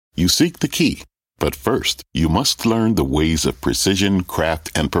You seek the key, but first, you must learn the ways of precision, craft,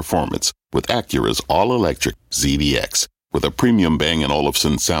 and performance with Acura's all-electric ZDX. With a premium Bang &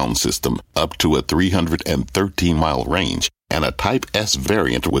 Olufsen sound system up to a 313-mile range and a Type S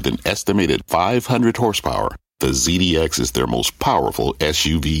variant with an estimated 500 horsepower, the ZDX is their most powerful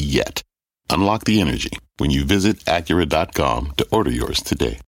SUV yet. Unlock the energy when you visit Acura.com to order yours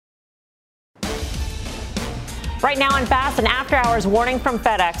today. Right now on Fast, an after-hours warning from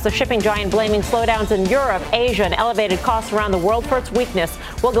FedEx, the shipping giant blaming slowdowns in Europe, Asia, and elevated costs around the world for its weakness.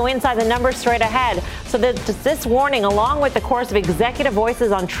 We'll go inside the numbers straight ahead. So does this warning, along with the chorus of executive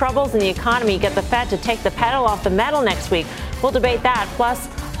voices on troubles in the economy, get the Fed to take the pedal off the metal next week? We'll debate that. Plus,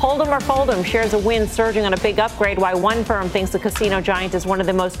 hold 'em or fold 'em shares a win surging on a big upgrade, why one firm thinks the casino giant is one of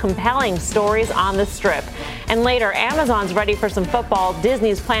the most compelling stories on the Strip. And later, Amazon's ready for some football,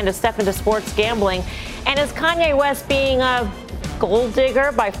 Disney's plan to step into sports gambling, and is Kanye West being a gold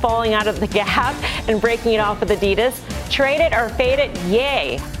digger by falling out of the Gap and breaking it off with Adidas? Trade it or fade it?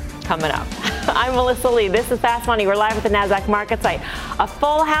 Yay. Coming up. I'm Melissa Lee. This is Fast Money. We're live at the NASDAQ market site. A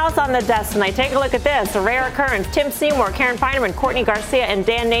full house on the desk tonight. Take a look at this. A rare occurrence. Tim Seymour, Karen Feinerman, Courtney Garcia, and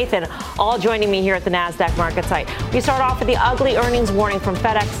Dan Nathan all joining me here at the NASDAQ market site. We start off with the ugly earnings warning from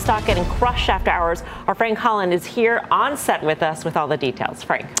FedEx. Stock getting crushed after hours. Our Frank Holland is here on set with us with all the details.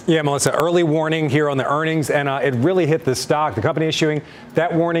 Frank. Yeah, Melissa, early warning here on the earnings, and it really hit the stock. The company issuing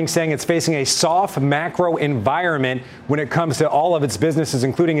that warning saying it's facing a soft macro environment when it comes to all of its businesses,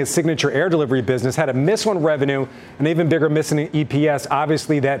 including its signature air delivery business. Had a miss on revenue, an even bigger miss in EPS.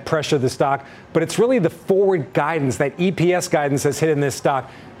 Obviously, that pressured the stock. But it's really the forward guidance, that EPS guidance that's hit in this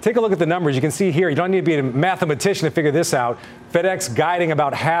stock. Take a look at the numbers. You can see here, you don't need to be a mathematician to figure this out. FedEx guiding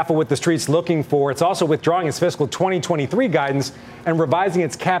about half of what the street's looking for. It's also withdrawing its fiscal 2023 guidance and revising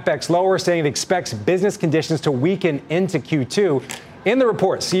its CapEx lower, saying it expects business conditions to weaken into Q2. In the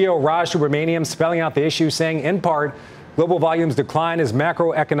report, CEO Raj Subramaniam spelling out the issue, saying in part, global volumes decline as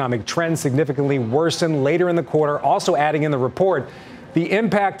macroeconomic trends significantly worsen later in the quarter. Also adding in the report, the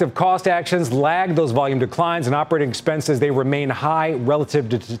impact of cost actions lag those volume declines, and operating expenses, they remain high relative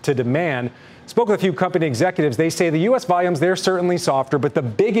to demand. Spoke with a few company executives. They say the U.S. volumes, they're certainly softer, but the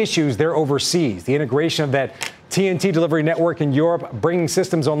big issues, they're overseas. The integration of that TNT delivery network in Europe, bringing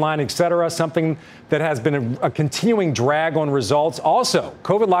systems online, et cetera, something that has been a continuing drag on results. Also,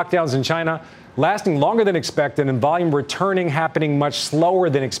 COVID lockdowns in China lasting longer than expected, and volume returning happening much slower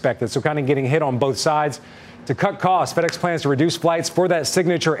than expected. So kind of getting hit on both sides. To cut costs, FedEx plans to reduce flights for that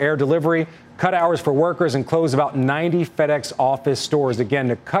signature air delivery, cut hours for workers, and close about 90 FedEx office stores, again,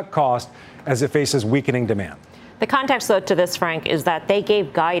 to cut costs as it faces weakening demand. The context, though, to this, Frank, is that they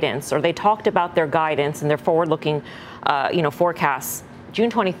gave guidance, or they talked about their guidance and their forward-looking, forecasts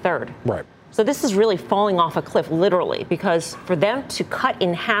June 23rd. Right. So this is really falling off a cliff, literally, because for them to cut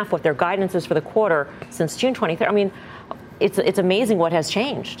in half what their guidance is for the quarter since June 23rd, I mean, it's amazing what has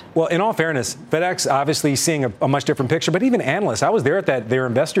changed. Well, in all fairness, FedEx obviously seeing a much different picture, but even analysts, I was there at their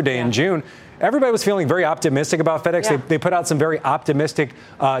investor day in June. Everybody was feeling very optimistic about FedEx. Yeah. They put out some very optimistic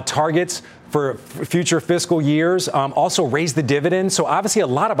targets for future fiscal years, also raised the dividend. So obviously a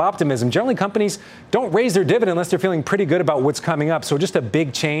lot of optimism. Generally, companies don't raise their dividend unless they're feeling pretty good about what's coming up. So just a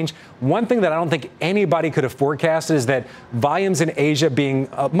big change. One thing that I don't think anybody could have forecasted is that volumes in Asia being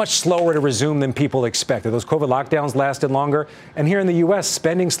much slower to resume than people expected. Those COVID lockdowns lasted longer. And here in the U.S.,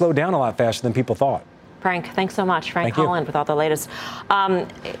 spending slowed down a lot faster than people thought. Frank, thanks so much. Frank Holland with all the latest.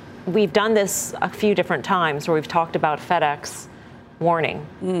 We've done this a few different times where we've talked about FedEx warning.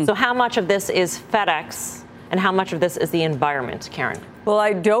 So how much of this is FedEx and how much of this is the environment, Karen? Well,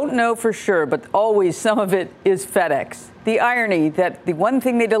 I don't know for sure, but always some of it is FedEx. The irony that the one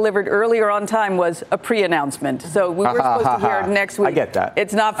thing they delivered earlier on time was a pre-announcement. So we were supposed to hear it next week. I get that.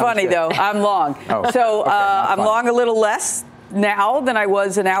 It's not funny, though. I'm long. So I'm long a little less now than I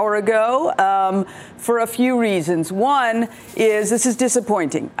was an hour ago for a few reasons. One is this is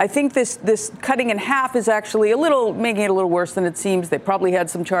disappointing. I think this cutting in half is actually making it a little worse than it seems. They probably had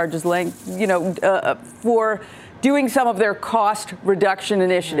some charges for doing some of their cost reduction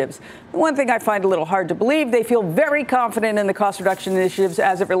initiatives. One thing I find a little hard to believe, they feel very confident in the cost reduction initiatives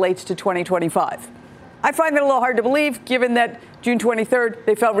as it relates to 2025. I find that a little hard to believe, given that June 23rd,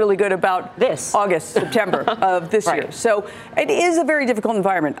 they felt really good about this August, September of this year. So it is a very difficult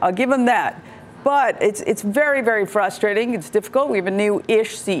environment. I'll give them that. But it's very, very frustrating. It's difficult. We have a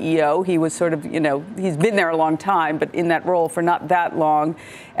new-ish CEO. He was sort of, he's been there a long time, but in that role for not that long.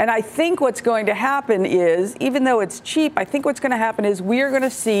 And I think what's going to happen is, even though it's cheap, I think what's going to happen is we are going to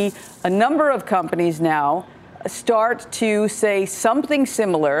see a number of companies now start to say something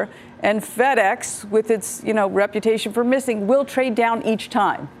similar. And FedEx, with its reputation for missing, will trade down each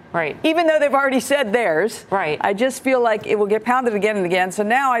time. Right. Even though they've already said theirs. Right. I just feel like it will get pounded again and again. So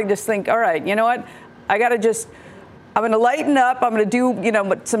now I just think, all right, you know what? I'm going to lighten up. I'm going to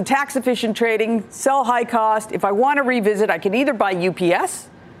do, some tax efficient trading, sell high cost. If I want to revisit, I can either buy UPS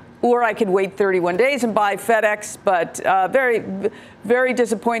or I could wait 31 days and buy FedEx. But very, very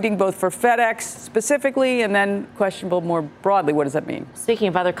disappointing both for FedEx specifically and then questionable more broadly. What does that mean? Speaking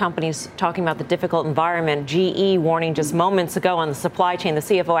of other companies talking about the difficult environment, GE warning just moments ago on the supply chain. The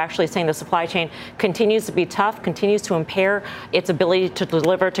CFO actually saying the supply chain continues to be tough, continues to impair its ability to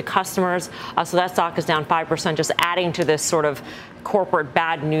deliver to customers. So that stock is down 5%, just adding to this sort of corporate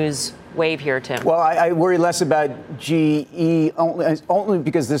bad news wave here, Tim. Well, I worry less about GE only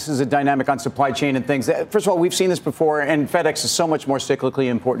because this is a dynamic on supply chain and things. First of all, we've seen this before, and FedEx is so much more cyclically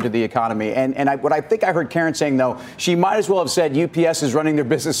important to the economy. What I think I heard Karen saying, though, she might as well have said UPS is running their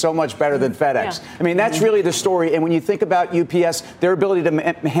business so much better than FedEx. Yeah. I mean, that's really the story. And when you think about UPS, their ability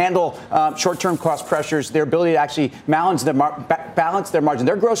to handle short-term cost pressures, their ability to actually balance their margin,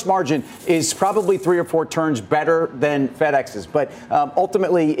 their gross margin is probably 3 or 4 turns better than FedEx's. But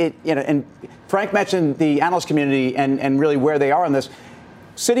ultimately, and Frank mentioned the analyst community and really where they are on this.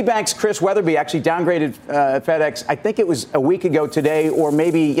 Citibank's Chris Wetherbee actually downgraded FedEx. I think it was a week ago today, or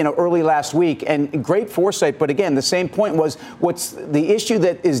maybe early last week. And great foresight. But again, the same point was what's the issue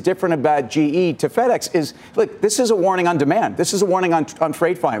that is different about GE to FedEx is look, this is a warning on demand. This is a warning on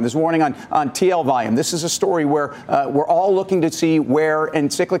freight volume. This is a warning on TL volume. This is a story where we're all looking to see where in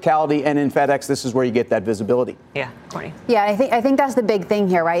cyclicality and in FedEx, this is where you get that visibility. Yeah, Courtney. Yeah, I think that's the big thing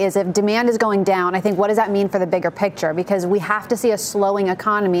here, right? Is if demand is going down, I think what does that mean for the bigger picture? Because we have to see a slowing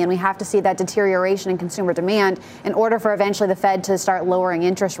economy and we have to see that deterioration in consumer demand in order for eventually the Fed to start lowering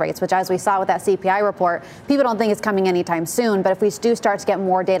interest rates, which as we saw with that CPI report, people don't think it's coming anytime soon. But if we do start to get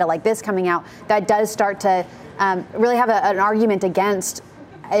more data like this coming out, that does start to really have an argument against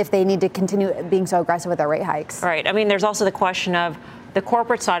if they need to continue being so aggressive with their rate hikes. Right. I mean, there's also the question of the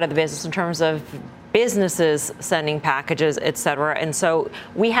corporate side of the business in terms of businesses sending packages, et cetera. And so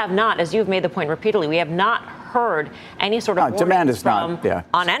we have not, as you've made the point repeatedly, we have not heard any sort of demand is from not,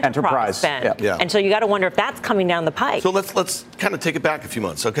 on enterprise spend. Yeah. And so you got to wonder if that's coming down the pike. So let's kind of take it back a few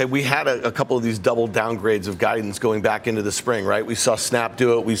months. Okay, we had a couple of these double downgrades of guidance going back into the spring, right? We saw Snap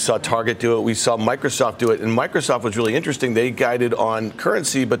do it, we saw Target do it, we saw Microsoft do it, and Microsoft was really interesting. They guided on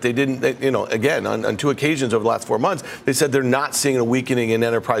currency, but they didn't. Again, on 2 occasions over the last 4 months, they said they're not seeing a weakening in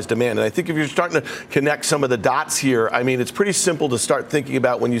enterprise demand. And I think if you're starting to connect some of the dots here, I mean, it's pretty simple to start thinking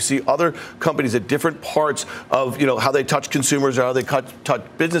about when you see other companies at different parts of how they touch consumers or how they touch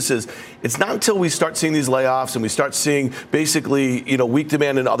businesses. It's not until we start seeing these layoffs and we start seeing basically weak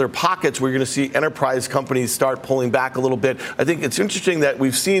demand in other pockets where you're going to see enterprise companies start pulling back a little bit. I think it's interesting that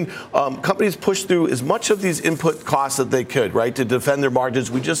we've seen companies push through as much of these input costs that they could, right, to defend their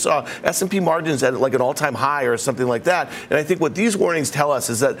margins. We just saw S&P margins at like an all-time high or something like that. And I think what these warnings tell us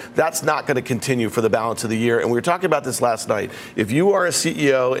is that that's not going to continue for the balance of the year. And we were talking about this last night. If you are a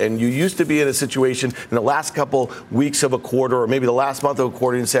CEO and you used to be in a situation in the last couple weeks of a quarter or maybe the last month of a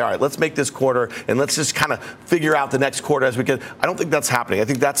quarter and say, all right, let's make this quarter and let's just kind of figure out the next quarter as we can. I don't think that's happening. I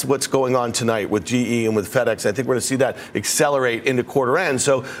think that's what's going on tonight with GE and with FedEx. I think we're going to see that accelerate into quarter end.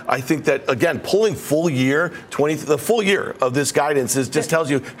 So I think that, again, pulling the full year of this guidance just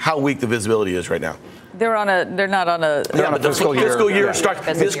tells you how weak the visibility is right now. They're not on a fiscal year.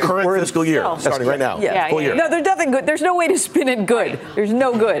 This current fiscal year starting right now. Full year. No, there's nothing good. There's no way to spin it good. There's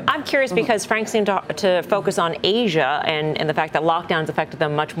no good. I'm curious because Frank seemed to focus on Asia and the fact that lockdowns affected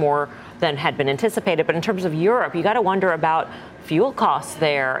them much more than had been anticipated. But in terms of Europe, you got to wonder about fuel costs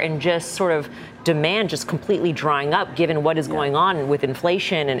there and just sort of demand just completely drying up given what is going on with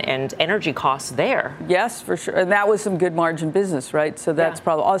inflation and energy costs there. Yes, for sure. And that was some good margin business, right? So that's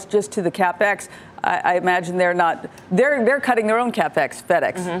probably us just to the CapEx. I imagine they're cutting their own CapEx,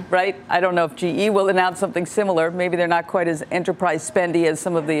 FedEx, right? I don't know if GE will announce something similar. Maybe they're not quite as enterprise spendy as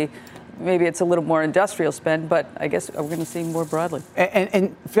some of the maybe it's a little more industrial spend, but I guess we're going to see more broadly.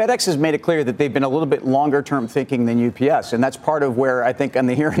 And FedEx has made it clear that they've been a little bit longer term thinking than UPS. And that's part of where I think on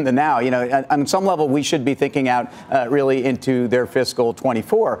the here and the now, on some level, we should be thinking out really into their fiscal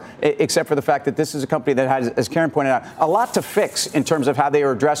 24, except for the fact that this is a company that has, as Karen pointed out, a lot to fix in terms of how they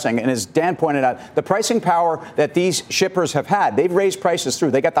are addressing. And as Dan pointed out, the pricing power that these shippers have had, they've raised prices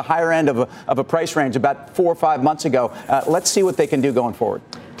through. They got the higher end of a price range about 4 or 5 months ago. Let's see what they can do going forward.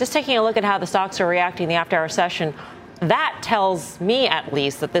 Just taking a look at how the stocks are reacting in the after-hour session, that tells me at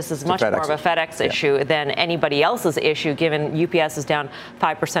least that this is much more of a FedEx issue than anybody else's issue, given UPS is down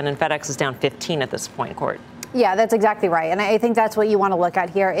 5% and FedEx is down 15% at this point, Court. Yeah, that's exactly right. And I think that's what you want to look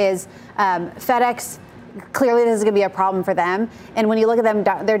at here is FedEx clearly this is going to be a problem for them. And when you look at them,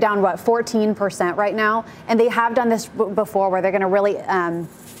 they're down, 14% right now. And they have done this before where they're going to really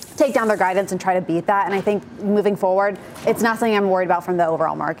take down their guidance and try to beat that. And I think moving forward, it's not something I'm worried about from the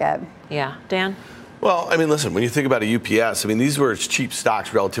overall market. Yeah. Dan? Well, I mean, listen, when you think about a UPS, I mean, these were cheap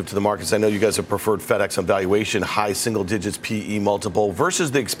stocks relative to the markets. I know you guys have preferred FedEx on valuation, high single digits PE multiple versus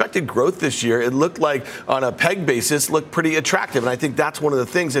the expected growth this year. It looked like on a PEG basis looked pretty attractive. And I think that's one of the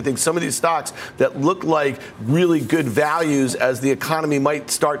things. I think some of these stocks that look like really good values as the economy might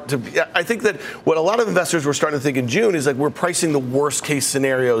start to. I think that what a lot of investors were starting to think in June is like we're pricing the worst case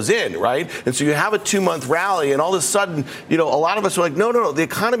scenarios in, right? And so you have a 2-month rally and all of a sudden, a lot of us are like, no, the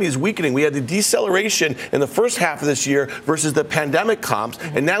economy is weakening. We had the deceleration in the first half of this year versus the pandemic comps,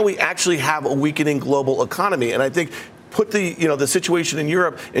 and now we actually have a weakening global economy. And I think put the situation in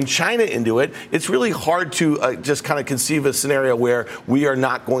Europe and China into it, it's really hard to just kind of conceive a scenario where we are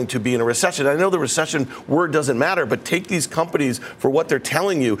not going to be in a recession. I know the recession word doesn't matter, but take these companies for what they're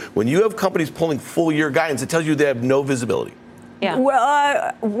telling you. When you have companies pulling full year guidance, it tells you they have no visibility. Yeah.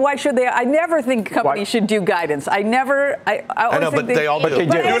 Well, why should they? I never think companies should do guidance. I know, but they all do. You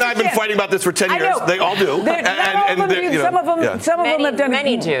and I have been fighting about this for 10 years. They all do. Some of them have done.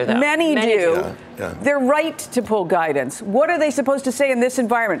 Many do, though. Many do. Yeah. They're right to pull guidance. What are they supposed to say in this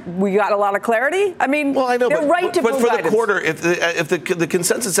environment? We got a lot of clarity? I mean, well, I know, they're right to pull guidance. But for the quarter, if the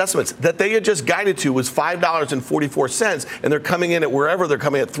consensus estimates that they had just guided to was $5.44, and they're coming in at wherever they're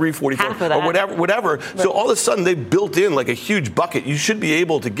coming at $3.44 or whatever. Right. So all of a sudden they built in like a huge bucket. You should be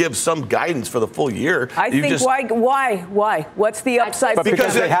able to give some guidance for the full year. I think why? What's the upside? But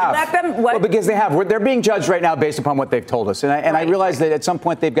because they have. Well, because they have. They're being judged right now based upon what they've told us. And I realize that at some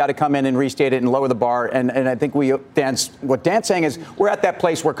point they've got to come in and restate it and lower the bar. And I think what Dan's saying is we're at that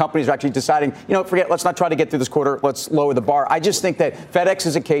place where companies are actually deciding, let's not try to get through this quarter. Let's lower the bar. I just think that FedEx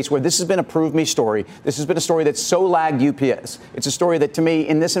is a case where this has been a prove me story. This has been a story that's so lagged UPS. It's a story that, to me,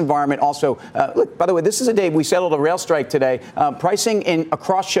 in this environment also, look, by the way, this is a day we settled a rail strike today. Pricing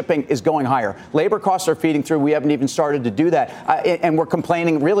across shipping is going higher. Labor costs are feeding through. We haven't even started to do that. And we're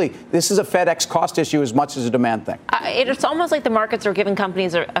complaining, really, this is a FedEx cost issue as much as a demand thing. It's almost like the markets are giving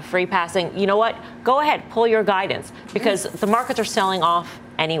companies a free passing. You know what? Go ahead, pull your guidance, because the markets are selling off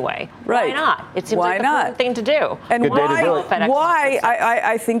anyway. Right. Why not? It seems like the perfect thing to do. And why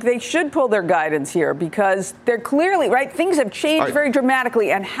I think they should pull their guidance here, because they're clearly, right, things have changed very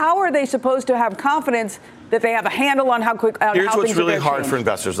dramatically. And how are they supposed to have confidence that they have a handle on how quick? Here's how what's really hard change for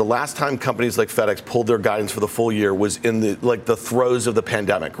investors. The last time companies like FedEx pulled their guidance for the full year was in the throes of the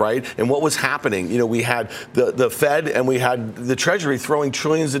pandemic, right? And what was happening? We had the Fed and we had the Treasury throwing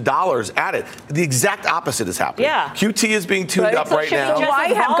trillions of dollars at it. The exact opposite is happening. Yeah. QT is being tuned up right now. So why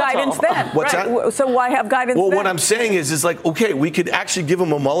have guidance then? What's that? So why have guidance then? Well, what I'm saying is like, okay, we could actually give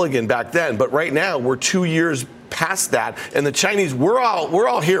them a mulligan back then, but right now we're 2 years past that, and the Chinese, we're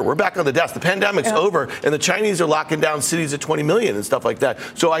all here. We're back on the desk. The pandemic's over, and the Chinese are locking down cities at 20 million and stuff like that.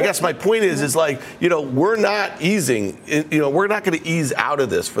 So I guess my point is like, we're not easing. We're not going to ease out of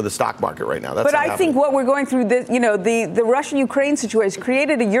this for the stock market right now. That's but I think what we're going through, the Russia-Ukraine situation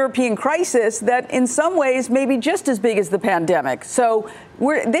created a European crisis that, in some ways, may be just as big as the pandemic. So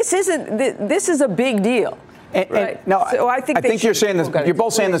this is a big deal. So I think you're saying this. You're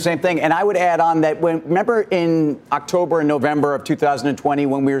both saying the same thing, and I would add on that remember in October and November of 2020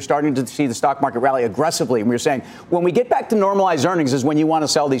 when we were starting to see the stock market rally aggressively, and we were saying when we get back to normalized earnings is when you want to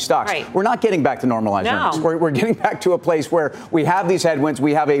sell these stocks. Right. We're not getting back to normalized earnings. We're getting back to a place where we have these headwinds.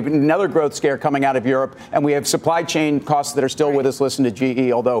 We have another growth scare coming out of Europe, and we have supply chain costs that are still with us. Listen to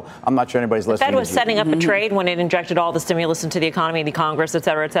GE, although I'm not sure anybody's listening. The Fed was setting up a trade when it injected all the stimulus into the economy, the Congress, et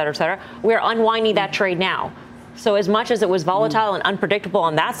cetera, et cetera, et cetera. We're unwinding that trade now. So as much as it was volatile and unpredictable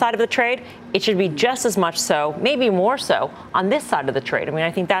on that side of the trade, it should be just as much so, maybe more so, on this side of the trade. I mean,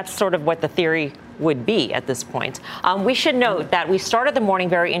 I think that's sort of what the theory would be at this point. We should note that we started the morning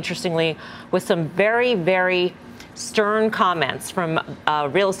very interestingly with some very, very stern comments from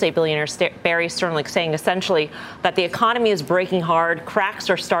real estate billionaire Barry Sternlicht, saying essentially that the economy is breaking hard, cracks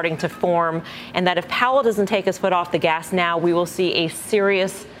are starting to form, and that if Powell doesn't take his foot off the gas now, we will see a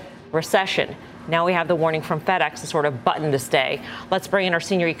serious recession. Now we have the warning from FedEx, a sort of button to stay. Let's bring in our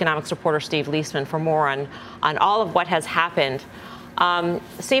senior economics reporter, Steve Leisman, for more on all of what has happened.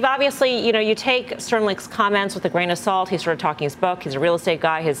 Steve, obviously, you take Sternlicht's comments with a grain of salt. He started talking his book. He's a real estate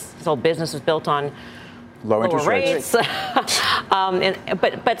guy. His whole business was built on lower interest rates.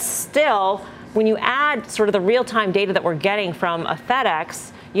 But still, when you add sort of the real-time data that we're getting from a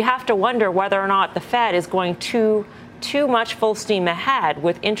FedEx, you have to wonder whether or not the Fed is going too much full steam ahead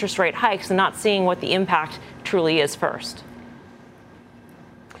with interest rate hikes and not seeing what the impact truly is first.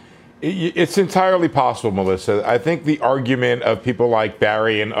 It's entirely possible, Melissa. I think the argument of people like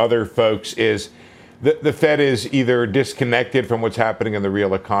Barry and other folks is that the Fed is either disconnected from what's happening in the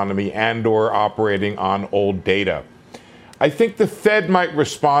real economy and or operating on old data. I think the Fed might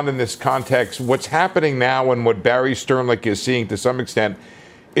respond in this context. What's happening now and what Barry Sternlicht is seeing to some extent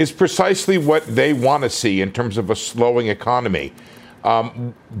is precisely what they want to see in terms of a slowing economy.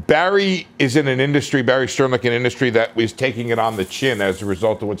 Barry is in an industry, Barry Sternlicht, an industry that is taking it on the chin as a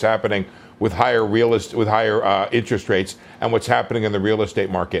result of what's happening with higher interest rates and what's happening in the real estate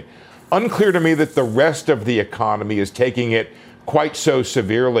market. Unclear to me that the rest of the economy is taking it quite so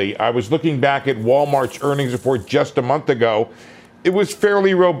severely. I was looking back at Walmart's earnings report just a month ago. It was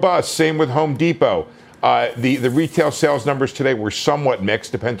fairly robust. Same with Home Depot. The retail sales numbers today were somewhat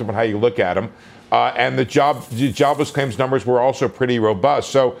mixed, depends on how you look at them. And the jobless claims numbers were also pretty robust.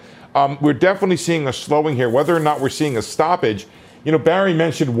 So we're definitely seeing a slowing here. Whether or not we're seeing a stoppage, Barry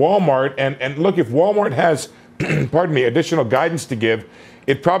mentioned Walmart. And look, if Walmart has, pardon me, additional guidance to give,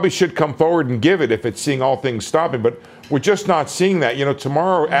 it probably should come forward and give it if it's seeing all things stopping. But we're just not seeing that.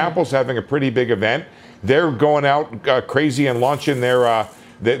 Tomorrow, Apple's having a pretty big event. They're going out crazy and launching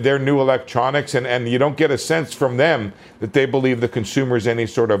their new electronics, and you don't get a sense from them that they believe the consumer is any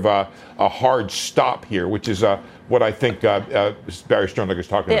sort of a hard stop here, which is what I think Barry Sternlicht is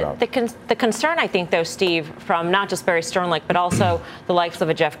talking about. The concern, I think, though, Steve, from not just Barry Sternlicht, but also the likes of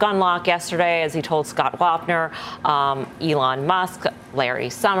a Jeff Gundlach yesterday, as he told Scott Wapner, Elon Musk, Larry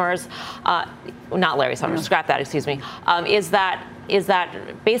Summers, not Larry Summers, scrap that, excuse me, is that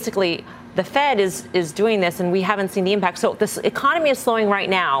basically the Fed is doing this, and we haven't seen the impact. So this economy is slowing right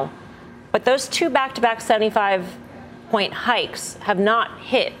now, but those two back-to-back 75-point hikes have not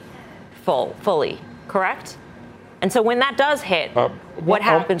hit fully, correct? And so when that does hit, what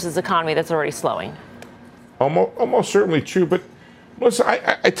happens to this economy that's already slowing? Almost certainly true, but listen,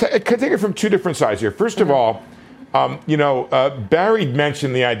 I can take it from two different sides here. First of all, Barry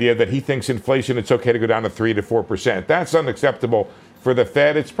mentioned the idea that he thinks inflation, it's okay to go down to 3 to 4%. That's unacceptable for the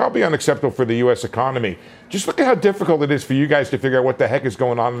Fed. It's probably unacceptable for the U.S. economy. Just look at how difficult it is for you guys to figure out what the heck is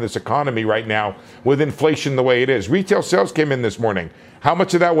going on in this economy right now with inflation the way it is. Retail sales came in this morning. How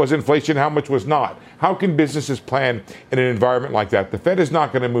much of that was inflation? How much was not? How can businesses plan in an environment like that? The Fed is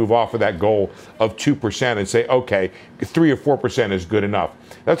not going to move off of that goal of 2% and say, okay, 3 or 4% is good enough.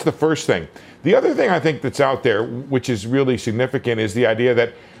 That's the first thing. The other thing I think that's out there, which is really significant, is the idea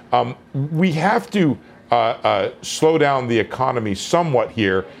that we have to slow down the economy somewhat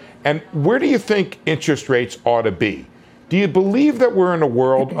here. And where do you think interest rates ought to be? Do you believe that we're in a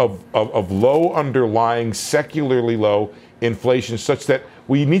world of low underlying, secularly low inflation, such that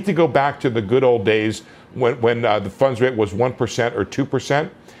we need to go back to the good old days when the funds rate was 1% or 2%?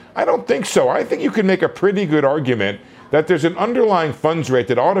 I don't think so. I think you can make a pretty good argument that there's an underlying funds rate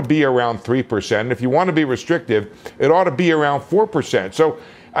that ought to be around 3%. And if you want to be restrictive, it ought to be around 4%. So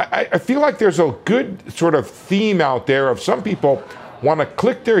I feel like there's a good sort of theme out there of some people want to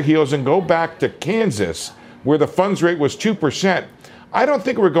click their heels and go back to Kansas, where the funds rate was 2%. I don't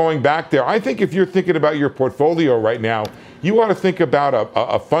think we're going back there. I think if you're thinking about your portfolio right now, you ought to think about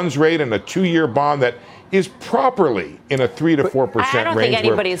a funds rate and a 2-year bond that is properly in a 3 to 4% range. I don't think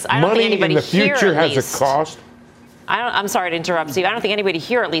anybody in the future has a cost. I'm sorry to interrupt, Steve. I don't think anybody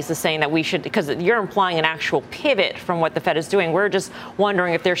here at least is saying that we should, because you're implying an actual pivot from what the Fed is doing. We're just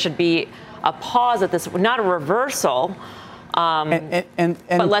wondering if there should be a pause at this, not a reversal. But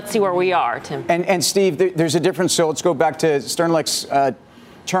let's see where we are, Tim. And Steve, there's a difference. So let's go back to Sternlicht's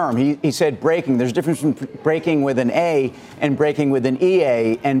term. He said breaking. There's a difference between breaking with an A and breaking with an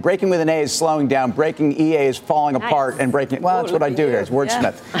EA. And breaking with an A is slowing down. Breaking EA is falling apart. And breaking, well, that's what I do here. It's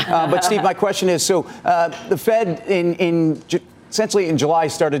wordsmith. Yeah. But Steve, my question is, so the Fed essentially in July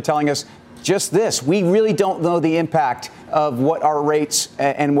started telling us just this. We really don't know the impact of what our rates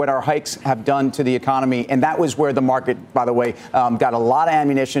and what our hikes have done to the economy. And that was where the market, by the way, got a lot of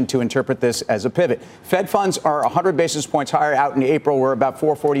ammunition to interpret this as a pivot. Fed funds are 100 basis points higher out in April. We're about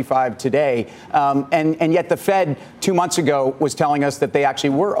 445 today. And yet the Fed 2 months ago was telling us that they actually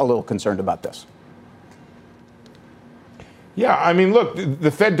were a little concerned about this. Yeah, I mean, look,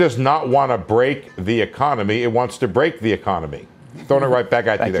 the Fed does not want to break the economy. It wants to break the economy. Throwing it right back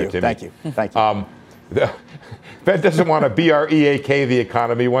at you there, Timmy. Thank you. The Fed doesn't want to BREAK the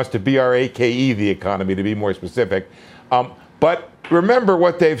economy. It wants to BRAKE the economy, to be more specific. But remember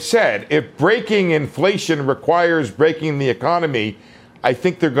what they've said. If breaking inflation requires breaking the economy, I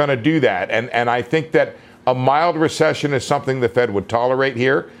think they're going to do that. And I think that a mild recession is something the Fed would tolerate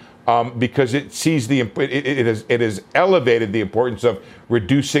here. Because it sees it has elevated the importance of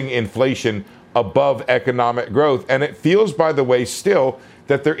reducing inflation above economic growth. And it feels, by the way, still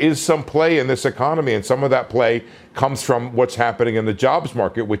that there is some play in this economy, and some of that play comes from what's happening in the jobs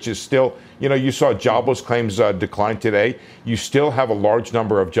market, which is still, you saw jobless claims decline today. You still have a large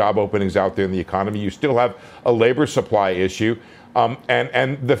number of job openings out there in the economy. You still have a labor supply issue.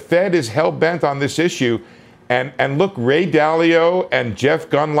 And the Fed is hell-bent on this issue. And look, Ray Dalio and Jeff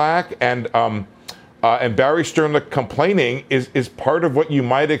Gundlach and Barry Sternlicht complaining is part of what you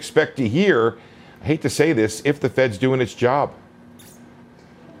might expect to hear, I hate to say this, if the Fed's doing its job.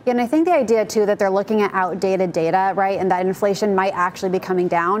 And I think the idea, too, that they're looking at outdated data, right, and that inflation might actually be coming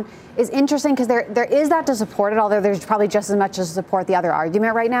down is interesting because there is that to support it, although there's probably just as much to support the other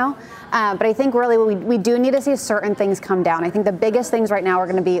argument right now. But I think really we do need to see certain things come down. I think the biggest things right now are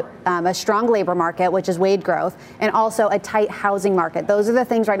going to be a strong labor market, which is wage growth, and also a tight housing market. Those are the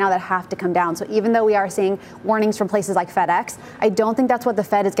things right now that have to come down. So even though we are seeing warnings from places like FedEx, I don't think that's what the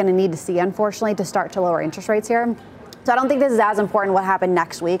Fed is going to need to see, unfortunately, to start to lower interest rates here. So I don't think this is as important what happened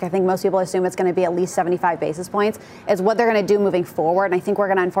next week. I think most people assume it's going to be at least 75 basis points is what they're going to do moving forward. And I think we're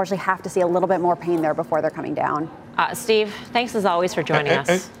going to unfortunately have to see a little bit more pain there before they're coming down. Steve, thanks as always for joining us.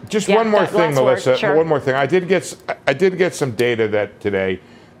 And just one more thing, Melissa. Sure. One more thing. I did get some data today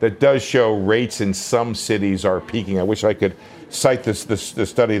that does show rates in some cities are peaking. I wish I could cite the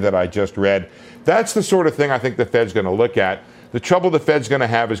study that I just read. That's the sort of thing I think the Fed's going to look at. The trouble the Fed's going to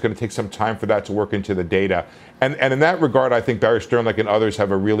have is going to take some time for that to work into the data. And in that regard, I think Barry Sternlicht and others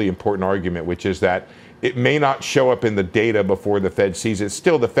have a really important argument, which is that it may not show up in the data before the Fed sees it.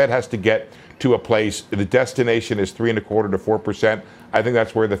 Still, the Fed has to get to a place. The destination is 3.25% to 4%. I think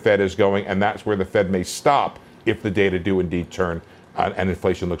that's where the Fed is going, and that's where the Fed may stop if the data do indeed turn and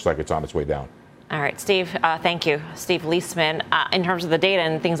inflation looks like it's on its way down. All right, Steve, thank you. Steve Liesman, in terms of the data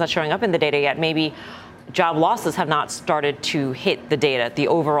and things not showing up in the data yet, maybe job losses have not started to hit the data, the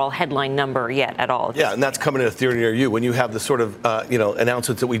overall headline number yet at all. Yeah, and that's coming in a theory near you when you have the sort of,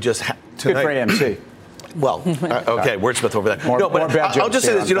 announcements that we just had tonight. Good for AMC. Well, okay, wordsmith over there. I'll just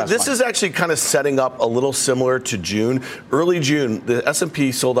say this. This is actually kind of setting up a little similar to June. Early June, the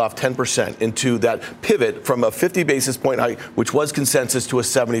S&P sold off 10% into that pivot from a 50 basis point hike, which was consensus, to a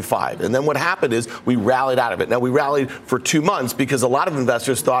 75. And then what happened is we rallied out of it. Now, we rallied for 2 months because a lot of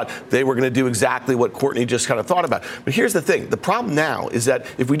investors thought they were going to do exactly what Courtney just kind of thought about. But here's the thing. The problem now is that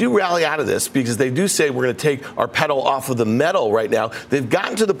if we do rally out of this, because they do say we're going to take our pedal off of the metal right now, they've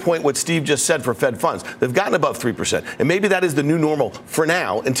gotten to the point what Steve just said for Fed funds. They've gotten above 3%. And maybe that is the new normal for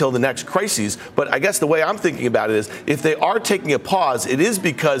now until the next crises. But I guess the way I'm thinking about it is if they are taking a pause, it is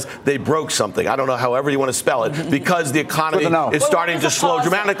because they broke something. I don't know, however you want to spell it, because the economy is starting to slow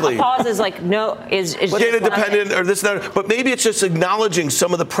dramatically. A pause is like is data dependent or this and that. But maybe it's just acknowledging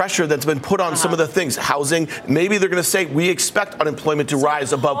some of the pressure that's been put on some of the things. Housing, maybe they're going to say we expect unemployment to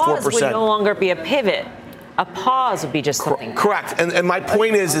rise above 4%. Pause would no longer be a pivot. A pause would be just something. Correct. And my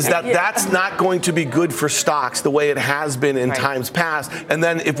point is that that's not going to be good for stocks the way it has been in times past. And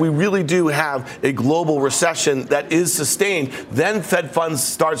then if we really do have a global recession that is sustained, then Fed funds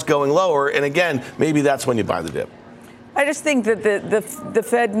starts going lower. And again, maybe that's when you buy the dip. I just think that the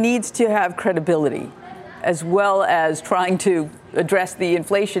Fed needs to have credibility as well as trying to address the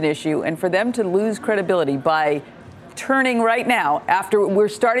inflation issue. And for them to lose credibility by turning right now after we're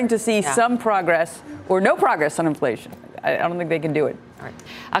starting to see some progress or no progress on inflation, I don't think they can do it. All right.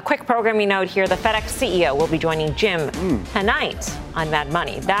 A quick programming note here. The FedEx CEO will be joining Jim tonight on Mad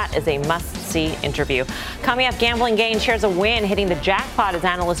Money. That is a must-see interview. Coming up, Gambling Gain shares a win, hitting the jackpot as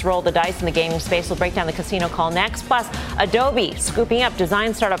analysts roll the dice in the gaming space. We'll break down the casino call next. Plus, Adobe scooping up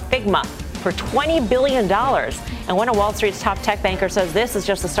design startup Figma for $20 billion. And one of Wall Street's top tech bankers says this is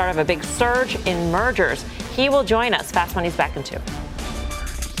just the start of a big surge in mergers. He will join us. Fast Money's back in 2.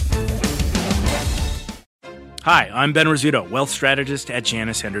 Hi, I'm Ben Rizzuto, wealth strategist at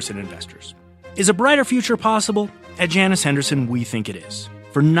Janus Henderson Investors. Is a brighter future possible? At Janus Henderson, we think it is.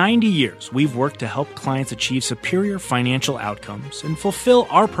 For 90 years, we've worked to help clients achieve superior financial outcomes and fulfill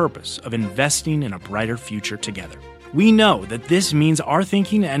our purpose of investing in a brighter future together. We know that this means our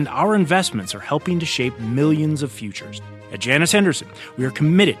thinking and our investments are helping to shape millions of futures. At Janus Henderson, we are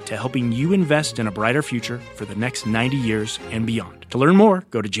committed to helping you invest in a brighter future for the next 90 years and beyond. To learn more,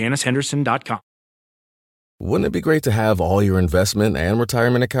 go to janushenderson.com. Wouldn't it be great to have all your investment and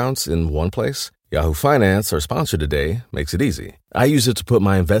retirement accounts in one place? Yahoo Finance, our sponsor today, makes it easy. I use it to put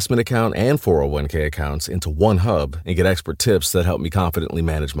my investment account and 401k accounts into one hub and get expert tips that help me confidently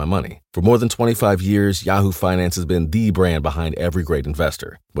manage my money. For more than 25 years, Yahoo Finance has been the brand behind every great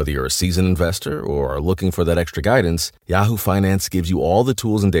investor. Whether you're a seasoned investor or are looking for that extra guidance, Yahoo Finance gives you all the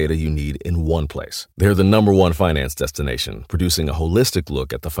tools and data you need in one place. They're the #1 finance destination, producing a holistic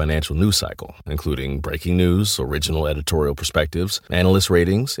look at the financial news cycle, including breaking news, original editorial perspectives, analyst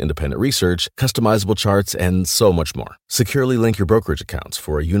ratings, independent research, customizable charts, and so much more. Securely link your brokerage accounts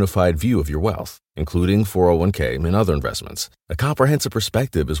for a unified view of your wealth, including 401k and other investments. A comprehensive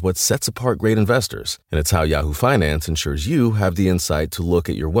perspective is what sets apart great investors, and it's how Yahoo Finance ensures you have the insight to look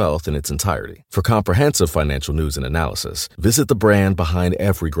at your wealth in its entirety. For comprehensive financial news and analysis, visit the brand behind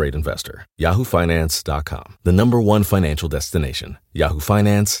every great investor, yahoofinance.com, the #1 financial destination,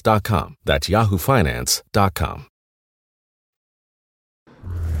 yahoofinance.com. That's yahoofinance.com.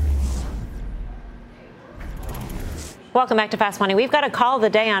 Welcome back to Fast Money. We've got a call of the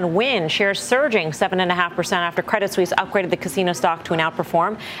day on Wynn. Shares surging 7.5% after Credit Suisse upgraded the casino stock to an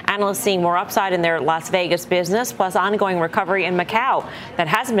outperform. Analysts seeing more upside in their Las Vegas business, plus ongoing recovery in Macau that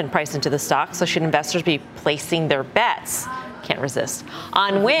hasn't been priced into the stock. So should investors be placing their bets? Can't resist.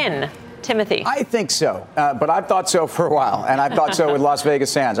 On Wynn, Timothy. I think so, but I've thought so for a while, and I've thought so with Las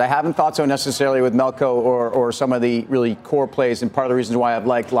Vegas Sands. I haven't thought so necessarily with Melco or some of the really core plays, and part of the reasons why I've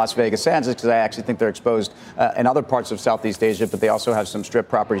liked Las Vegas Sands is because I actually think they're exposed in other parts of Southeast Asia, but they also have some strip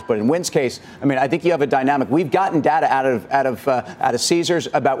properties. But in Wynn's case, I mean, I think you have a dynamic. We've gotten data out of Caesars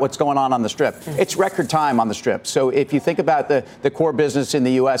about what's going on the Strip. It's record time on the Strip. So if you think about the core business in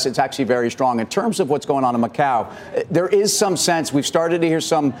the U.S., it's actually very strong. In terms of what's going on in Macau, there is some sense. We've started to hear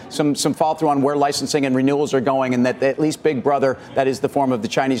some fall through on where licensing and renewals are going, and that at least Big Brother, that is the form of the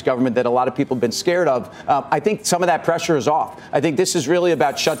Chinese government that a lot of people have been scared of. I think some of that pressure is off. I think this is really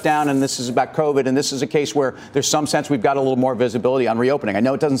about shutdown, and this is about COVID, and this is a case where there's some sense we've got a little more visibility on reopening. I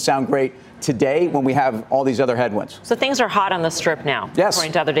know it doesn't sound great today when we have all these other headwinds. So things are hot on the Strip now, yes,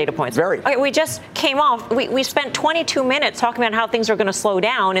 according to other data points. Very. Okay, we just came off. We spent 22 minutes talking about how things are going to slow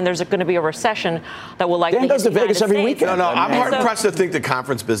down and there's going to be a recession that will likely. Dan does the Vegas every weekend. No, I'm hard pressed to think the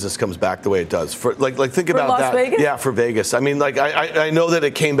conference business comes back the way it does. For like think about Las that. Vegas? Yeah, for Vegas. I mean, like I know that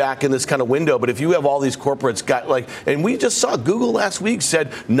it came back in this kind of window, but if you have all these corporates got and we just saw Google last week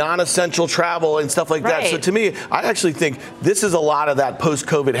said non-essential travel and stuff like that. So to me, I actually think this is a lot of that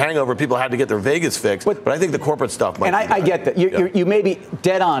post-COVID hangover. People had to get their Vegas fixed. But I think the corporate stuff might. And I get that. You may be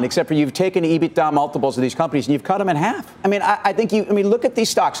dead on, except for you've taken EBITDA multiples of these companies and you've cut them in half. I mean, I think look at these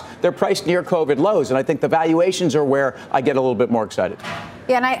stocks. They're priced near COVID lows, and I think the valuations are where I get a little bit more excited.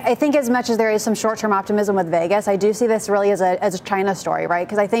 Yeah, and I think as much as there is some short-term optimism with Vegas, I do see this really as a China story, right?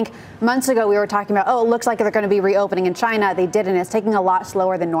 Because I think months ago we were talking about, it looks like they're going to be reopening in China. They didn't. It's taking a lot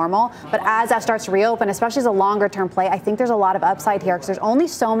slower than normal. But as that starts to reopen, especially as a longer-term play, I think there's a lot of upside here because there's only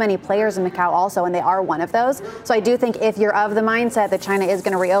so many players in Macau also, and they are one of those. So I do think if you're of the mindset that China is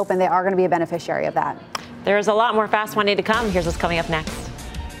going to reopen, they are going to be a beneficiary of that. There's a lot more Fast Money to come. Here's what's coming up next.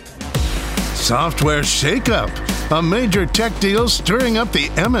 Software shakeup. A major tech deal stirring up the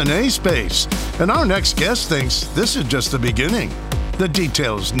M&A space. And our next guest thinks this is just the beginning. The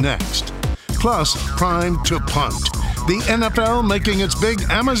details next. Plus, prime to punt. The NFL making its big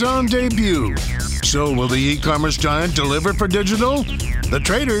Amazon debut. So will the e-commerce giant deliver for digital? The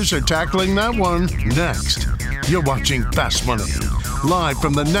traders are tackling that one next. You're watching Fast Money, live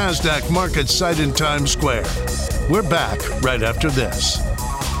from the NASDAQ market site in Times Square. We're back right after this.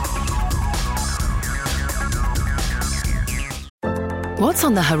 What's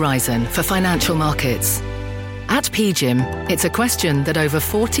on the horizon for financial markets? At PGIM, it's a question that over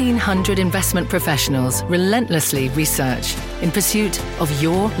 1,400 investment professionals relentlessly research in pursuit of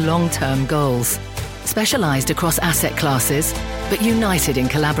your long-term goals. Specialized across asset classes, but united in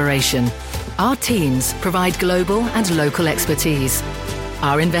collaboration, our teams provide global and local expertise.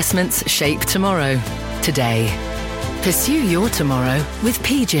 Our investments shape tomorrow, today. Pursue your tomorrow with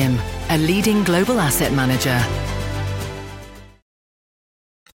PGIM, a leading global asset manager.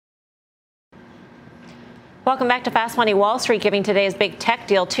 Welcome back to Fast Money. Wall Street giving today's big tech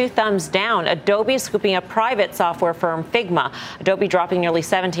deal 2 thumbs down. Adobe scooping up private software firm Figma. Adobe dropping nearly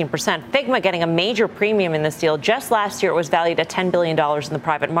 17%. Figma getting a major premium in this deal. Just last year, it was valued at $10 billion in the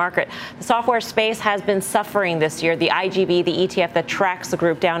private market. The software space has been suffering this year. The IGB, the ETF that tracks the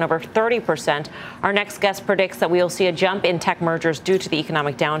group, down over 30%. Our next guest predicts that we will see a jump in tech mergers due to the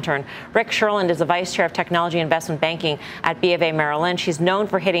economic downturn. Rick Sherland is the vice chair of technology investment banking at BofA Merrill Lynch. He's known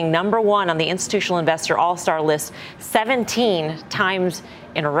for hitting #1 on the Institutional Investor All-Star list 17 times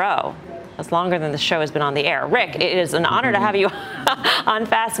in a row. That's longer than the show has been on the air. Rick, it is an honor to have you on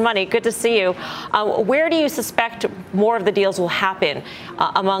Fast Money. Good to see you. Where do you suspect more of the deals will happen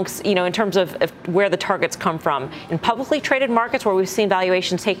amongst, in terms of where the targets come from? In publicly traded markets where we've seen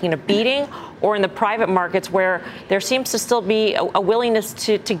valuations taking a beating, or in the private markets where there seems to still be a willingness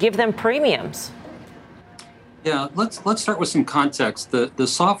to give them premiums? Yeah, let's start with some context. The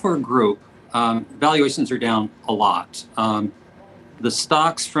software group valuations are down a lot. The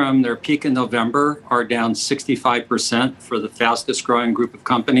stocks from their peak in November are down 65% for the fastest growing group of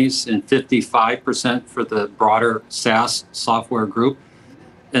companies and 55% for the broader SaaS software group.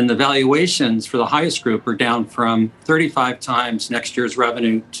 And the valuations for the highest group are down from 35 times next year's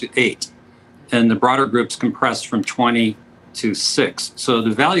revenue to 8. And the broader groups compressed from 20 to 6. So the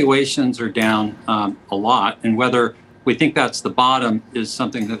valuations are down a lot. And whether we think that's the bottom is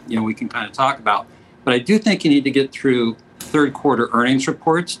something that we can kind of talk about. But I do think you need to get through third quarter earnings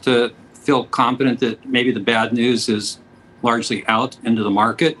reports to feel confident that maybe the bad news is largely out into the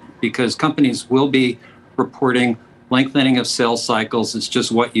market, because companies will be reporting lengthening of sales cycles. It's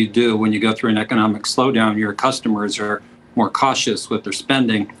just what you do when you go through an economic slowdown. Your customers are more cautious with their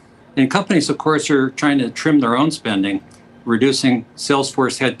spending. And companies, of course, are trying to trim their own spending, reducing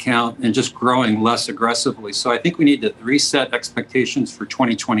Salesforce headcount and just growing less aggressively. So I think we need to reset expectations for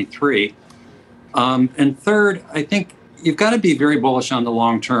 2023. And third, I think you've got to be very bullish on the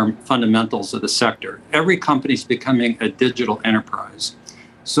long-term fundamentals of the sector. Every company's becoming a digital enterprise.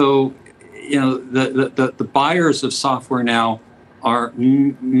 So, the buyers of software now are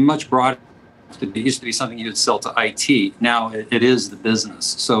much broader. It used to be something you would sell to IT. Now it is the business.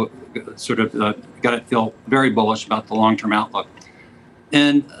 So sort of got to feel very bullish about the long-term outlook.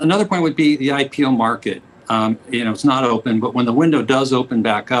 And another point would be the IPO market. It's not open, but when the window does open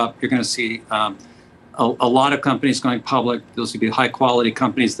back up, you're going to see a lot of companies going public. Those will be high-quality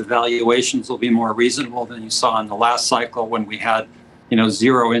companies. The valuations will be more reasonable than you saw in the last cycle when we had,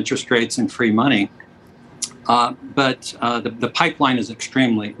 zero interest rates and free money. But the pipeline is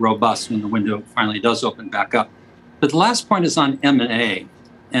extremely robust when the window finally does open back up. But the last point is on M&A.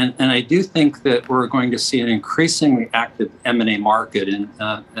 And I do think that we're going to see an increasingly active M&A market, and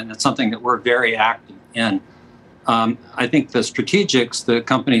it's something that we're very active in. I think the strategics, the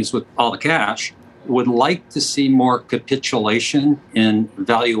companies with all the cash, would like to see more capitulation in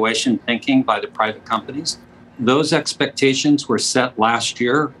valuation thinking by the private companies. Those expectations were set last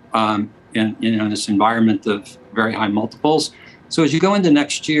year in this environment of very high multiples. So as you go into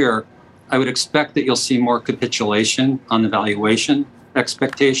next year, I would expect that you'll see more capitulation on the valuation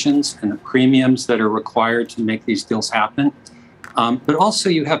expectations and the premiums that are required to make these deals happen. But also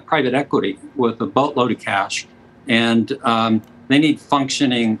you have private equity with a boatload of cash, and they need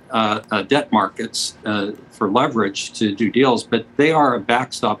functioning debt markets for leverage to do deals, but they are a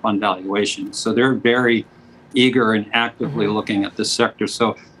backstop on valuation. So they're very eager and actively looking at this sector.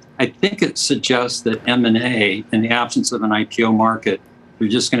 So I think it suggests that M&A, in the absence of an IPO market, you're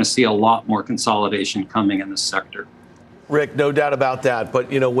just going to see a lot more consolidation coming in this sector. Rick, no doubt about that. But,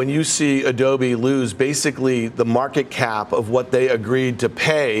 when you see Adobe lose basically the market cap of what they agreed to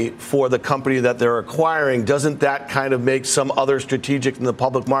pay for the company that they're acquiring, doesn't that kind of make some other strategic in the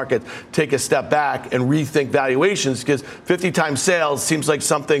public market take a step back and rethink valuations? Because 50 times sales seems like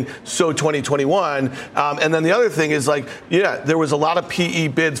something so 2021. And then the other thing is there was a lot of PE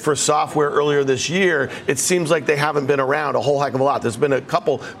bids for software earlier this year. It seems like they haven't been around a whole heck of a lot. There's been a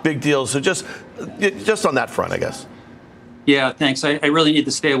couple big deals. So just on that front, I guess. Yeah, thanks. I really need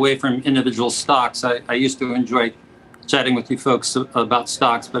to stay away from individual stocks. I used to enjoy chatting with you folks about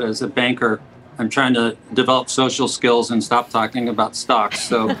stocks, but as a banker, I'm trying to develop social skills and stop talking about stocks.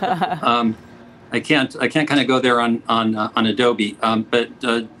 So I can't kind of go there on Adobe. But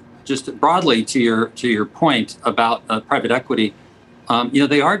just broadly to your point about private equity,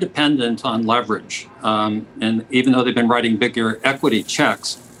 they are dependent on leverage, and even though they've been writing bigger equity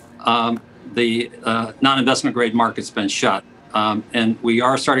checks, the non-investment grade market's been shut. And we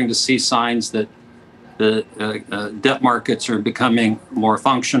are starting to see signs that the debt markets are becoming more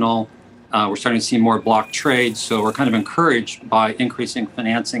functional. We're starting to see more block trades. So we're kind of encouraged by increasing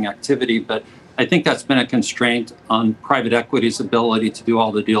financing activity. But I think that's been a constraint on private equity's ability to do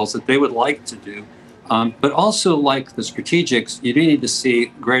all the deals that they would like to do. But also, like the strategics, you do need to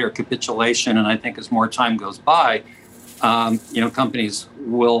see greater capitulation. And I think as more time goes by, companies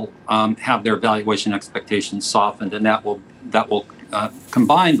will have their valuation expectations softened, and that will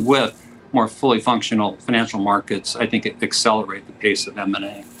combined with more fully functional financial markets, I think it accelerate the pace of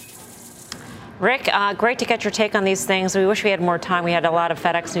M&A. Rick, great to get your take on these things. We wish we had more time. We had a lot of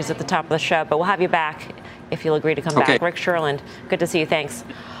FedEx news at the top of the show, but we'll have you back if you'll agree to come back. Rick Sherlund, good to see you. Thanks.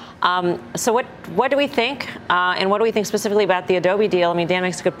 So what do we think? And what do we think specifically about the Adobe deal? I mean, Dan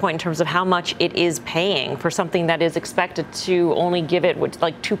makes a good point in terms of how much it is paying for something that is expected to only give it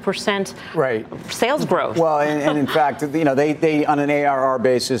like 2% sales growth. Well, and in fact, they on an ARR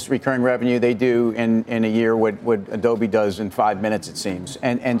basis, recurring revenue, they do in a year what Adobe does in 5 minutes, it seems.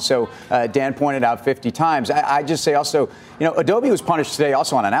 And so Dan pointed out 50 times. I just say also, Adobe was punished today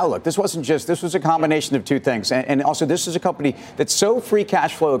also on an outlook. This was a combination of two things. And also, this is a company that's so free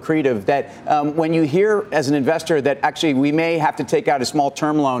cash flow accretive that when you hear as an investor that actually we may have to take out a small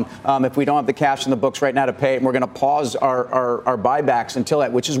term loan if we don't have the cash in the books right now to pay it, and we're going to pause our buybacks until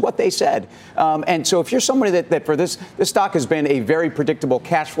that, which is what they said. And so if you're somebody that for this stock has been a very predictable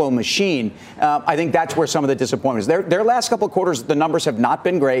cash flow machine, I think that's where some of the disappointment is. Their last couple of quarters, the numbers have not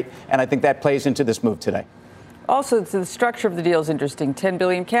been great, and I think that plays into this move today. Also, the structure of the deal is interesting. $10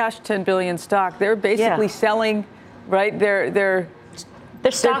 billion cash, $10 billion stock. They're basically selling, right? Their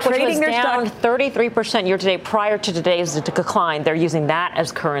stock, which was down 33% year to date prior to today's decline, they're using that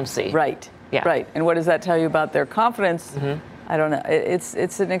as currency. Right. Yeah. Right. And what does that tell you about their confidence? Mm-hmm. I don't know.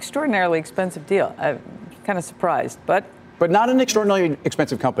 It's an extraordinarily expensive deal. I'm kind of surprised, but not an extraordinarily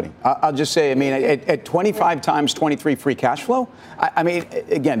expensive company. I'll just say, at 25 times 23 free cash flow,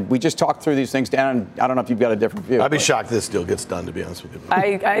 again, we just talked through these things, Dan. I don't know if you've got a different view. I'd be shocked this deal gets done, to be honest with you.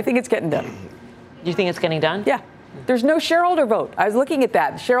 I think it's getting done. You think it's getting done? Yeah. There's no shareholder vote. I was looking at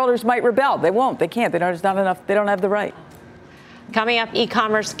that. Shareholders might rebel. They won't. They can't. There's not enough. They don't have the right. Coming up,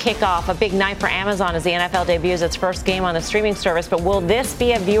 e-commerce kickoff, a big night for Amazon as the NFL debuts its first game on the streaming service. But will this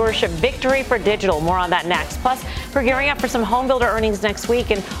be a viewership victory for digital? More on that next. Plus, we're gearing up for some home builder earnings next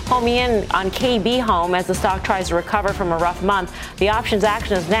week and homing in on KB Home as the stock tries to recover from a rough month. The options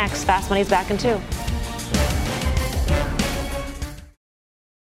action is next. Fast Money's back in 2.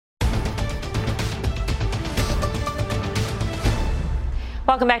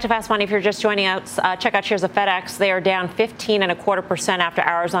 Welcome back to Fast Money. If you're just joining us, check out shares of FedEx. They are down 15.25% after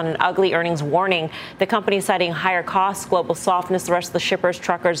hours on an ugly earnings warning. The company citing higher costs, global softness, the rest of the shippers,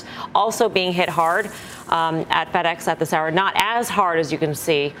 truckers also being hit hard at FedEx at this hour. Not as hard as you can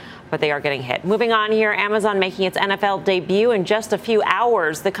see, but they are getting hit. Moving on here, Amazon making its NFL debut in just a few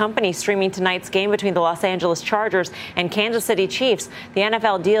hours. The company streaming tonight's game between the Los Angeles Chargers and Kansas City Chiefs. The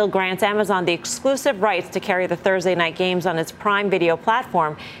NFL deal grants Amazon the exclusive rights to carry the Thursday night games on its Prime Video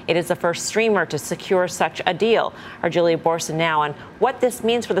platform. It is the first streamer to secure such a deal. Our Julia Borson now on what this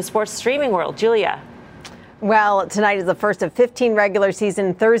means for the sports streaming world. Julia. Well, tonight is the first of 15 regular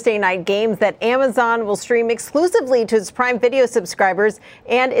season Thursday night games that Amazon will stream exclusively to its Prime Video subscribers.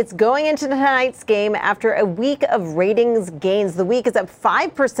 And it's going into tonight's game after a week of ratings gains. The week is up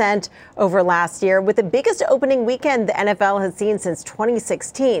 5% over last year, with the biggest opening weekend the NFL has seen since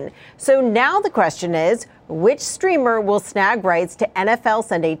 2016. So now the question is, which streamer will snag rights to NFL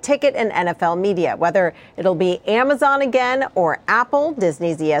Sunday Ticket and NFL Media? Whether it'll be Amazon again or Apple,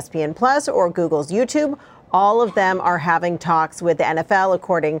 Disney's ESPN Plus, or Google's YouTube. All of them are having talks with the NFL,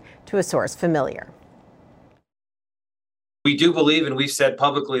 according to a source familiar. We do believe, and we've said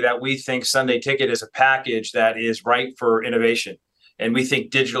publicly, that we think Sunday Ticket is a package that is ripe for innovation. And we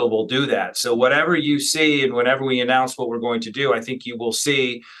think digital will do that. So whatever you see and whenever we announce what we're going to do, I think you will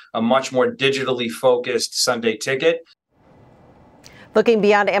see a much more digitally focused Sunday Ticket. Looking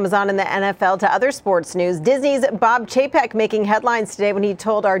beyond Amazon and the NFL to other sports news, Disney's Bob Chapek making headlines today when he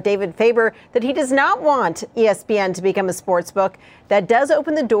told our David Faber that he does not want ESPN to become a sports book. That does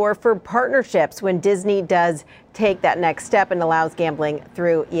open the door for partnerships when Disney does take that next step and allows gambling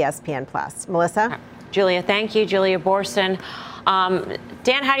through ESPN Plus. Melissa? Julia, thank you. Julia Borson.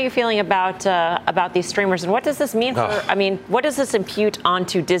 Dan, how are you feeling about these streamers, and what does this mean for? What does this impute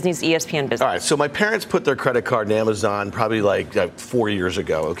onto Disney's ESPN business? All right, so my parents put their credit card in Amazon probably like 4 years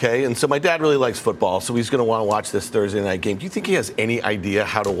ago, okay? And so my dad really likes football, so he's going to want to watch this Thursday night game. Do you think he has any idea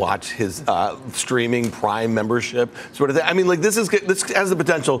how to watch his streaming Prime membership sort of thing? I mean, like this has the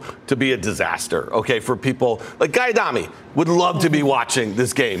potential to be a disaster, okay, for people like Guy Adami would love to be watching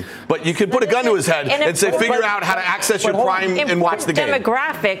this game, but you could put a gun to his head and say, figure out how to access your Prime and watch the game.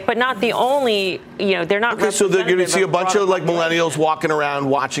 Demographic, but not the only. They're not. Okay, so you're going to see a bunch of like millennials walking around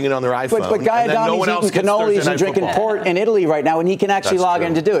watching it on their iPhone. But Guy Adami's eating cannolis and drinking port in Italy right now, and he can actually log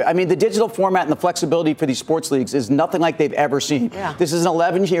in to do it. I mean, the digital format and the flexibility for these sports leagues is nothing like they've ever seen. Yeah. This is an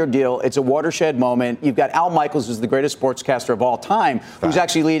 11-year deal. It's a watershed moment. You've got Al Michaels, who's the greatest sportscaster of all time, who's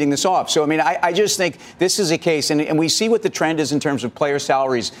actually leading this off. So, I mean, I just think this is a case, and we see what the trend is in terms of player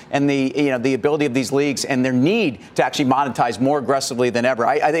salaries and the ability of these leagues and their need to actually monetize more aggressively than ever.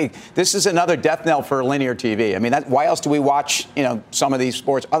 I think this is another death knell for linear TV. I mean, why else do we watch, some of these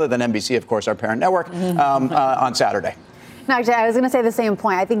sports other than NBC, of course, our parent network, on Saturday? No, actually, I was going to say the same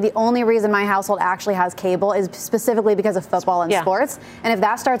point. I think the only reason my household actually has cable is specifically because of football and sports. And if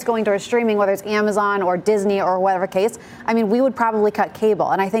that starts going towards streaming, whether it's Amazon or Disney or whatever case, I mean, we would probably cut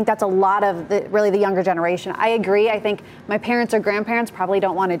cable. And I think that's a lot of really the younger generation. I agree. I think my parents or grandparents probably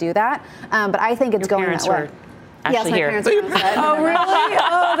don't want to do that. But I think it's going that way. Actually, yes, my here. parents Oh, really?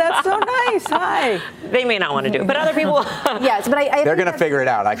 Oh, that's so nice. Hi. They may not want to do it, but other people. Yes, but I they're going to figure it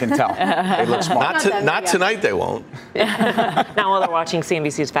out. I can tell. They look smart. Not tonight. They won't. Not while they're watching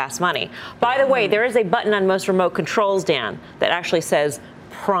CNBC's Fast Money. By the way, there is a button on most remote controls, Dan, that actually says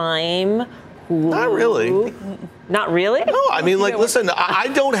Prime. Not really. Not really? No, I mean, like, listen, I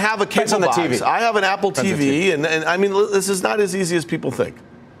don't have a cable on the box. TV. I have an Apple TV, and I mean, this is not as easy as people think.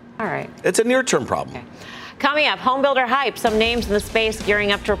 All right. It's a near-term problem. Okay. Coming up, home builder hype. Some names in the space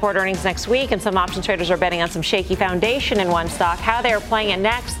gearing up to report earnings next week, and some options traders are betting on some shaky foundation in one stock. How they are playing it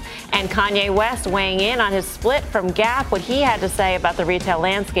next, and Kanye West weighing in on his split from Gap, what he had to say about the retail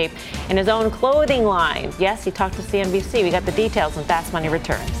landscape in his own clothing line. Yes, he talked to CNBC. We got the details when Fast Money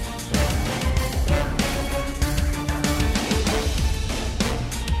returns.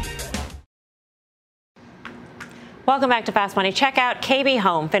 Welcome back to Fast Money. Check out KB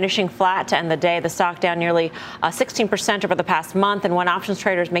Home, finishing flat to end the day. The stock down nearly 16% over the past month, and one options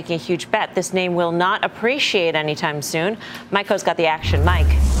trader is making a huge bet. This name will not appreciate anytime soon. Mike's got the action. Mike.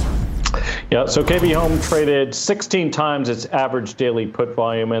 Yeah, so KB Home traded 16 times its average daily put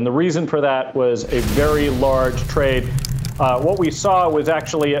volume, and the reason for that was a very large trade. What we saw was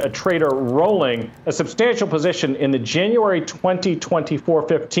actually a trader rolling a substantial position in the January 2024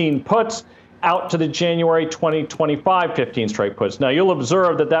 15 puts out to the January 2025 15 strike puts. Now, you'll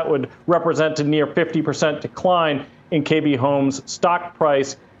observe that that would represent a near 50% decline in KB Home's stock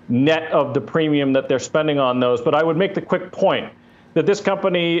price net of the premium that they're spending on those. But I would make the quick point that this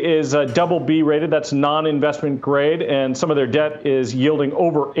company is double B rated. That's non-investment grade, and some of their debt is yielding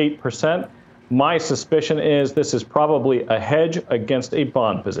over 8%. My suspicion is this is probably a hedge against a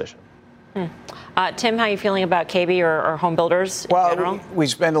bond position. Tim, how are you feeling about KB or home builders in general? We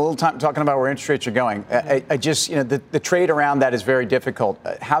spend a little time talking about where interest rates are going. I just, the trade around that is very difficult.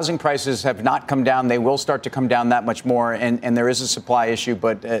 Housing prices have not come down. They will start to come down that much more, and there is a supply issue,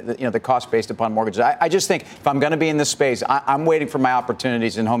 but, the cost based upon mortgages. I just think if I'm going to be in this space, I'm waiting for my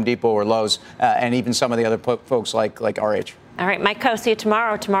opportunities in Home Depot or Lowe's, and even some of the other folks like RH. All right, Mike Coe, see you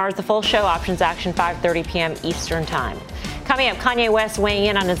tomorrow. Tomorrow's the full show, options action, 5:30 p.m. Eastern time. Coming up, Kanye West weighing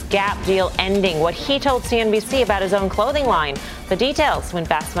in on his Gap deal ending, what he told CNBC about his own clothing line. The details when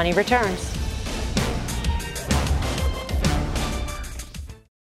Fast Money returns.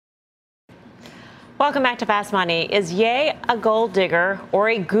 Welcome back to Fast Money. Is Ye a gold digger or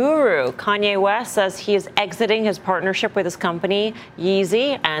a guru? Kanye West says he is exiting his partnership with his company,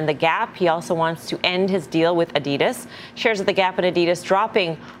 Yeezy, and The Gap. He also wants to end his deal with Adidas. Shares of The Gap and Adidas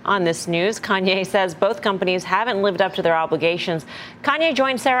dropping on this news. Kanye says both companies haven't lived up to their obligations. Kanye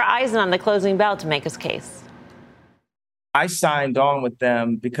joined Sarah Eisen on the closing bell to make his case. I signed on with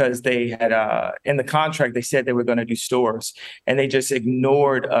them because they had, in the contract, they said they were going to do stores, and they just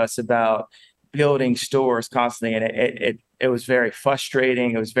ignored us about building stores constantly, and it was very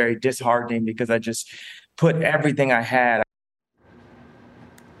frustrating. It was very disheartening because I just put everything I had.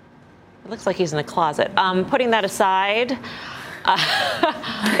 It looks like he's in the closet. Putting that aside,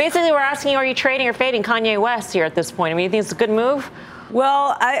 basically we're asking you, are you trading or fading Kanye West here at this point? I mean, you think it's a good move?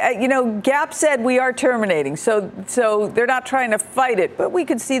 Well, Gap said we are terminating, so they're not trying to fight it, but we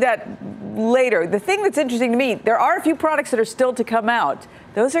could see that later. The thing that's interesting to me, there are a few products that are still to come out.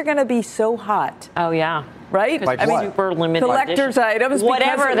 Those are going to be so hot. Oh, yeah. Right? Like what? Super limited collector's edition. items.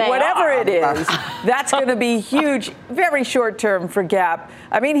 Whatever it is, that's going to be huge, very short term for Gap.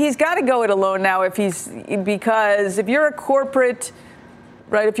 I mean, he's got to go it alone now because if you're a corporate,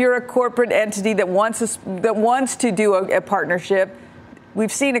 right, if you're a corporate entity that wants to do a partnership,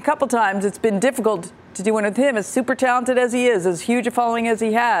 we've seen a couple times it's been difficult to do one with him. As super talented as he is, as huge a following as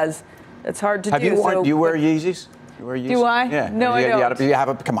he has, it's hard to do. Do you wear Yeezys? Do I? Yeah. No, I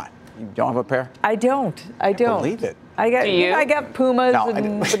don't. Come on. You don't have a pair? I don't. I believe it. I got Pumas.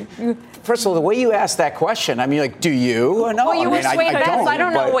 No, first of all, the way you asked that question, I mean, like, do you? No, well, you were Suede Vest. I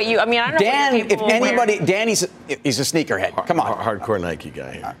don't know what you. I mean, I don't Dan, know what if anybody, Dan, he's a sneakerhead. Come on, hardcore Nike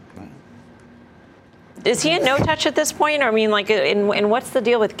guy here. Is he in no touch at this point? Or I mean, like, and what's the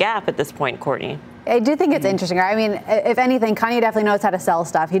deal with Gap at this point, Courtney? I do think it's interesting. I mean, if anything, Kanye definitely knows how to sell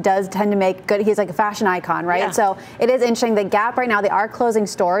stuff. He does tend to make good. He's like a fashion icon, right? Yeah. So it is interesting that Gap right now, they are closing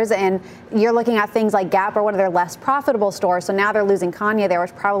stores, and you're looking at things like Gap are one of their less profitable stores. So now they're losing Kanye there,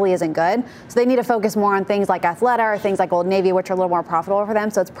 which probably isn't good. So they need to focus more on things like Athleta or things like Old Navy, which are a little more profitable for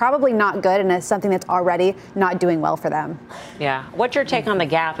them. So it's probably not good, and it's something that's already not doing well for them. Yeah. What's your take on the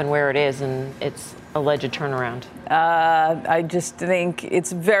Gap and where it is and its alleged turnaround? I just think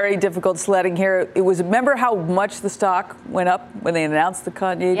it's very difficult sledding here. Remember how much the stock went up when they announced the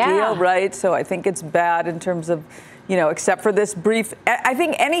Kanye deal, right? So I think it's bad in terms of, except for this brief. I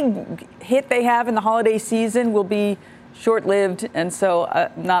think any hit they have in the holiday season will be short-lived, and so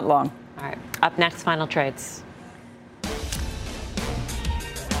not long. All right. Up next, final trades.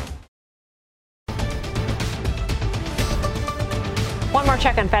 One more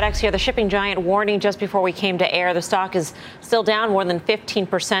check on FedEx here. The shipping giant warning just before we came to air. The stock is still down more than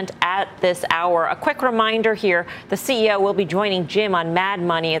 15% at this hour. A quick reminder here, the CEO will be joining Jim on Mad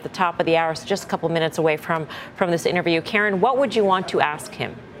Money at the top of the hour, so just a couple minutes away from this interview. Karen, what would you want to ask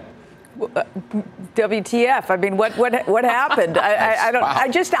him? WTF? I mean, what happened? I don't. Wow.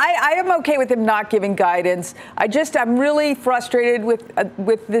 I am okay with him not giving guidance. I'm really frustrated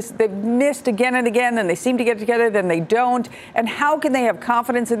with this. They've missed again and again, and they seem to get together, then they don't. And how can they have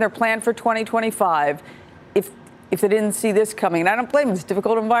confidence in their plan for 2025 if they didn't see this coming? And I don't blame them. It's a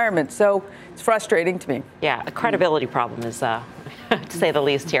difficult environment, so it's frustrating to me. Yeah, a credibility problem is, to say the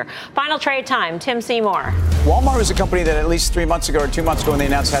least here. Final trade time. Tim Seymour. Walmart was a company that at least 3 months ago or 2 months ago when they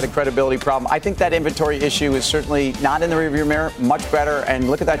announced had a credibility problem. I think that inventory issue is certainly not in the rearview mirror, much better. And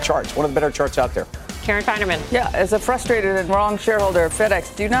look at that chart. It's one of the better charts out there. Karen Feinerman. Yeah, as a frustrated and wrong shareholder of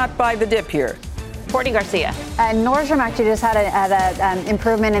FedEx, do not buy the dip here. Courtney Garcia. Nordstrom actually just had an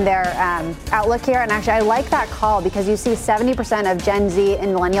improvement in their outlook here. And actually, I like that call because you see 70% of Gen Z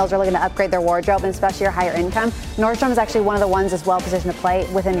and millennials are looking to upgrade their wardrobe, and especially your higher income. Nordstrom is actually one of the ones that's well positioned to play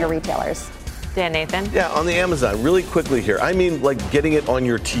within your retailers. Dan Nathan. Yeah, on the Amazon, really quickly here. I mean, like getting it on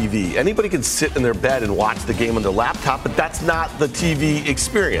your TV. Anybody can sit in their bed and watch the game on their laptop, but that's not the TV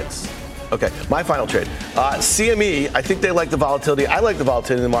experience. Okay, my final trade. CME, I think they like the volatility. I like the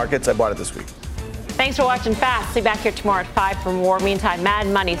volatility in the markets. I bought it this week. Thanks for watching Fast. See you back here tomorrow at 5 for more. Meantime, Mad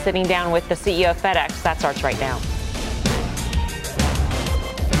Money sitting down with the CEO of FedEx. That starts right now.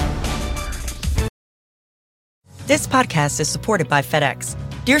 This podcast is supported by FedEx.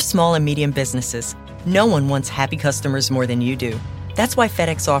 Dear small and medium businesses, no one wants happy customers more than you do. That's why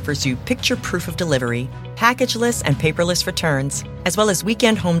FedEx offers you picture proof of delivery, packageless and paperless returns, as well as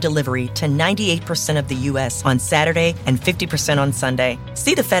weekend home delivery to 98% of the U.S. on Saturday and 50% on Sunday.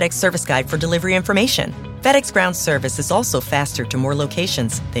 See the FedEx service guide for delivery information. FedEx Ground service is also faster to more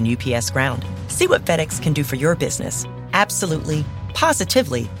locations than UPS Ground. See what FedEx can do for your business. Absolutely,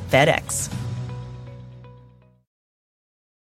 positively FedEx.